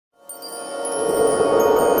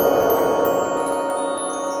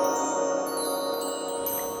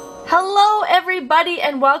everybody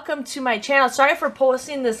and welcome to my channel. Sorry for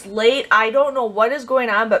posting this late. I don't know what is going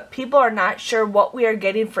on, but people are not sure what we are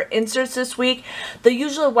getting for inserts this week. The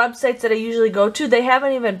usual websites that I usually go to, they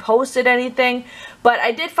haven't even posted anything, but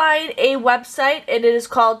I did find a website and it is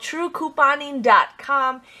called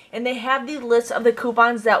truecouponing.com, and they have the list of the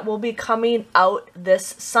coupons that will be coming out this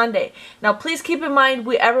Sunday. Now please keep in mind,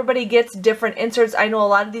 everybody gets different inserts. I know a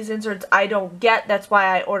lot of these inserts I don't get, that's why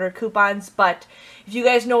I order coupons, but if you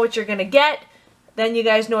guys know what you're going to get, then you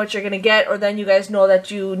guys know what you're going to get, or then you guys know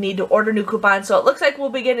that you need to order new coupons. So it looks like we'll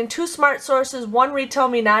be getting 2 smart sources, 1 Retail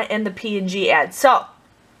Me Not, and the P&G ad. So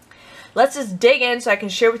let's just dig in so I can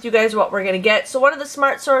share with you guys what we're going to get. So one of the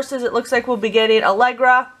smart sources, it looks like we'll be getting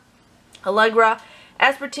Allegra,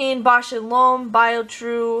 Aspartame, Bosch & Lomb,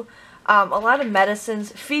 BioTrue, a lot of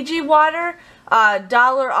medicines, Fiji water,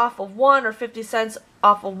 $1 off of 1 or 50 cents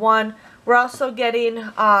off of 1. We're also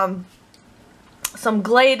getting some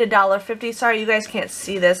Glade, $1.50. Sorry, you guys can't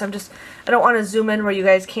see this. I don't want to zoom in where you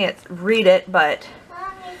guys can't read it, but.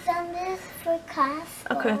 Mommy, some this for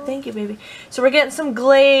Costco. Okay, thank you, baby. So we're getting some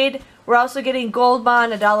Glade. We're also getting Gold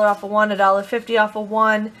Bond, $1 off of 1, $1.50 off of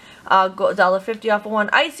 1, $1.50 off of 1.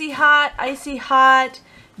 Icy Hot,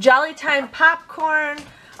 Jolly Time Popcorn,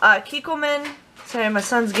 Kikkoman. Sorry, my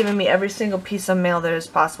son's giving me every single piece of mail there is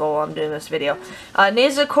possible while I'm doing this video.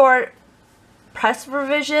 Nasacort, Press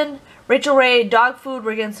Revision, Rachel Ray, dog food.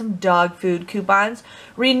 We're getting some dog food coupons.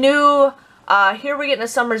 Renew. Here we're getting a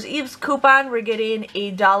Summer's Eve's coupon. We're getting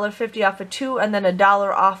 $1.50 off of 2 and then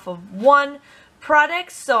 $1 off of 1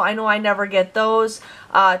 products. So I know I never get those.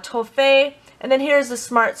 Toffee. And then here's the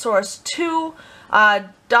Smart Source 2.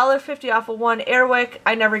 $1.50 off of 1 Airwick.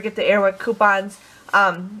 I never get the Airwick coupons.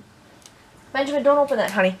 Benjamin, don't open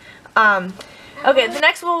that, honey. Okay, the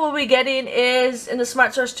next one we'll be getting is, in the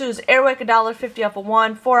Smart Source 2, is Airwick, $1.50 off of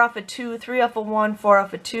 1, 4 off of 2, 3 off of 1, 4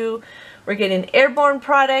 off of 2. We're getting Airborne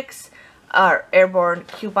products, Airborne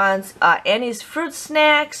coupons, Annie's Fruit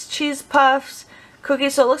Snacks, Cheese Puffs,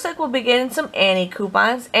 cookies. So it looks like we'll be getting some Annie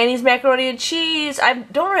coupons. Annie's Macaroni and Cheese. I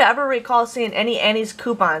don't ever recall seeing any Annie's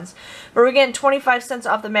coupons. But we're getting 25 cents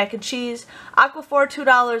off the mac and cheese. Aquaphor,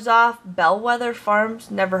 $2 off. Bellwether Farms,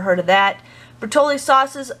 never heard of that. Bertolli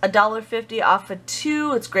sauces, $1.50 off of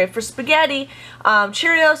 2. It's great for spaghetti.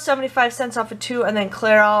 Cheerios, 75 cents off of 2. And then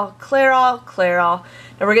Clairol. Now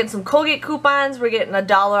we're getting some Colgate coupons. We're getting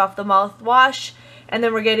 $1 off the mouthwash. And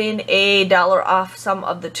then we're getting $1 off some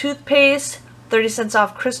of the toothpaste. 30 cents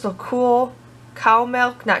off Crystal Cool cow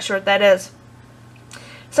milk. Not sure what that is.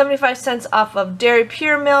 75 cents off of Dairy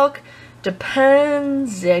Pure Milk.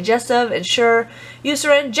 Depends, Digestive, Ensure,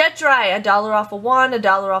 Eucerin, Jet Dry, $1 off of 1, $1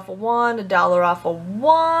 off of 1, $1 off of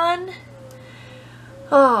 1.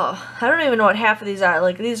 Oh, I don't even know what half of these are.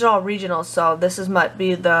 Like, these are all regional, so this might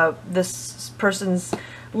be this person's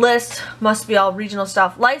list. Must be all regional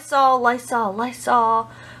stuff. Lysol,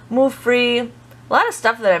 Move Free. A lot of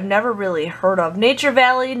stuff that I've never really heard of. Nature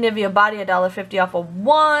Valley, Nivea Body, $1.50 off of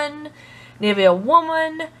 1. Nivea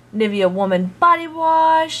Woman Body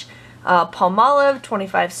Wash. Palmolive,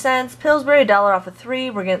 25 cents. Pillsbury, $1 off of 3.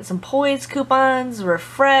 We're getting some Poise coupons.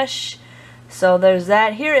 Refresh. So there's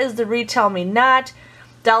that. Here is the Retail Me Not.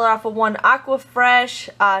 $1 off of 1 Aqua Fresh.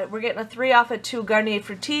 We're getting a 3 off of 2 Garnier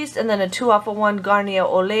Fructis, and then a 2 off of 1 Garnier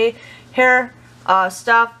Olay hair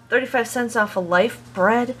stuff. 35 cents off of Life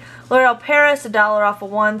Bread. L'Oreal Paris, $1 off of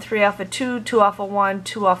 1, 3 off of 2, 2 off of 1,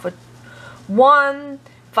 2 off of 1,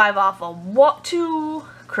 5 off of 2.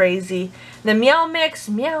 Crazy. The Meow Mix,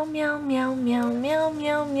 meow.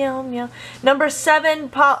 Number 7,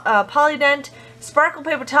 Polydent Sparkle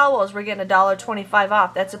Paper Towels. We're getting $1.25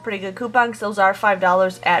 off. That's a pretty good coupon because those are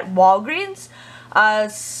 $5 at Walgreens.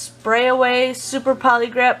 Spray Away Super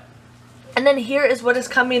Polygrip. And then here is what is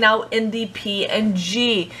coming out in the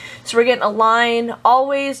P&G. So we're getting a line,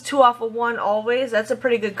 Always, 2 off of 1, Always. That's a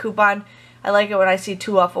pretty good coupon. I like it when I see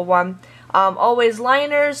 2 off of 1. Always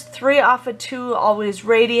Liners, 3 off of 2, Always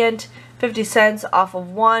Radiant, 50 cents off of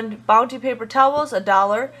 1. Bounty Paper Towels,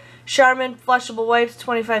 $1. Charmin Flushable Wipes,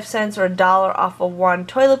 25 cents or $1 off of 1.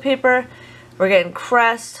 Toilet Paper, we're getting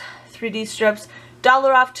Crest, 3D Strips,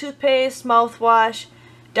 $1 off Toothpaste, Mouthwash.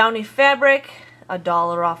 Downy Fabric,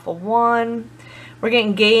 $1 off of 1. We're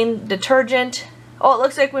getting Gain Detergent. Oh, it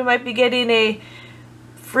looks like we might be getting a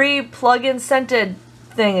free plug-in scented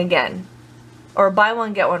thing again. Or buy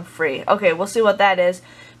one, get one free. Okay, we'll see what that is.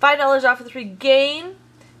 $5 off of 3 Gain.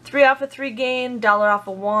 3 off of 3 Gain. $1 off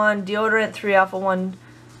of 1. Deodorant, 3 off of 1.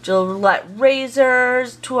 Gillette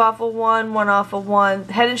Razors, 2 off of 1. 1 off of 1.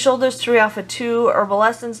 Head & Shoulders, 3 off of 2. Herbal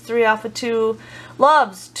Essence, 3 off of 2.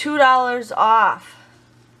 Loves, $2 off.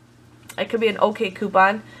 It could be an okay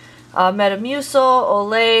coupon. Metamucil,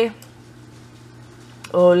 Olay.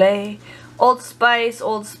 Olay. Old Spice,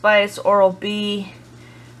 Oral-B,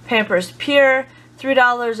 Pampers Pure.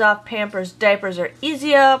 $3 off Pampers diapers or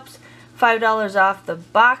Easy Ups. $5 off the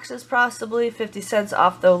boxes possibly. 50 cents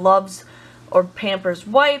off the Loves or Pampers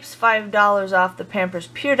wipes. $5 off the Pampers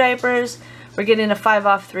Pure diapers. We're getting a 5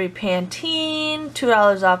 off 3 Pantene.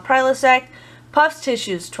 $2 off Prilosec. Puffs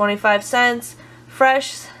tissues, 25 cents.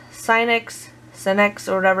 Fresh, Sinex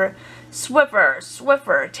or whatever.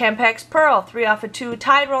 Swiffer, Tampax Pearl, 3 off of 2.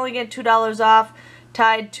 Tide, we're only getting $2 off.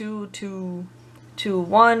 Tide, 1,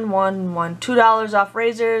 $2 off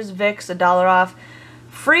razors. Vicks, $1 off.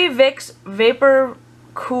 Free Vicks Vapor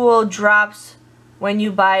Cool drops when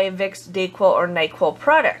you buy Vicks DayQuil or NyQuil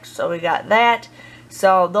products. So we got that.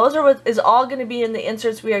 So those are what is all going to be in the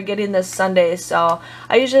inserts we are getting this Sunday. So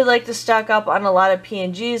I usually like to stock up on a lot of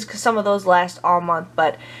P&Gs because some of those last all month.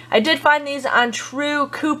 But I did find these on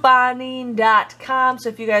truecouponing.com. So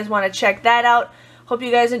if you guys want to check that out, hope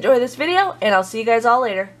you guys enjoy this video, and I'll see you guys all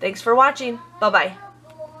later. Thanks for watching. Bye-bye.